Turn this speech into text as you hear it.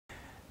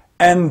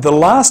And the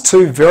last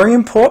two very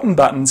important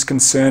buttons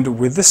concerned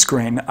with the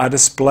screen are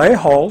display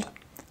hold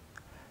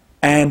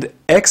and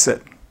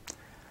exit.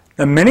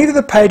 Now many of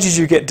the pages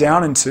you get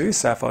down into,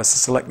 so if I was to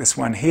select this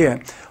one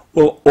here,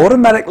 will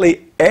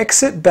automatically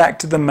exit back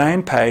to the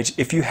main page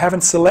if you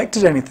haven't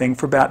selected anything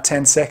for about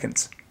 10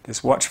 seconds.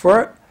 Just watch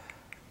for it.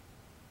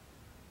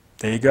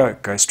 There you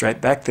go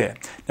straight back there.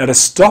 Now to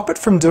stop it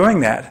from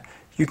doing that,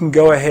 you can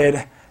go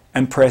ahead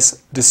and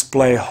press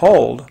display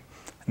hold,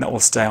 and that will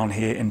stay on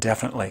here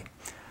indefinitely.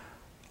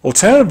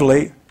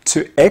 Alternatively,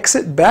 to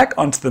exit back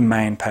onto the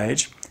main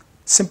page,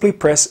 simply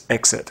press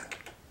exit.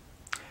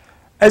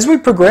 As we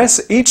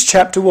progress, each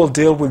chapter will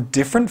deal with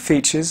different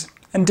features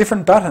and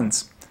different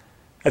buttons.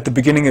 At the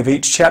beginning of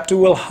each chapter,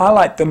 we'll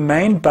highlight the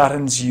main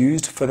buttons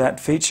used for that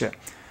feature.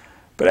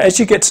 But as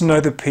you get to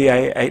know the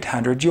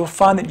PA800, you'll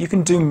find that you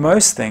can do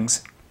most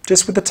things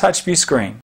just with the touch view screen.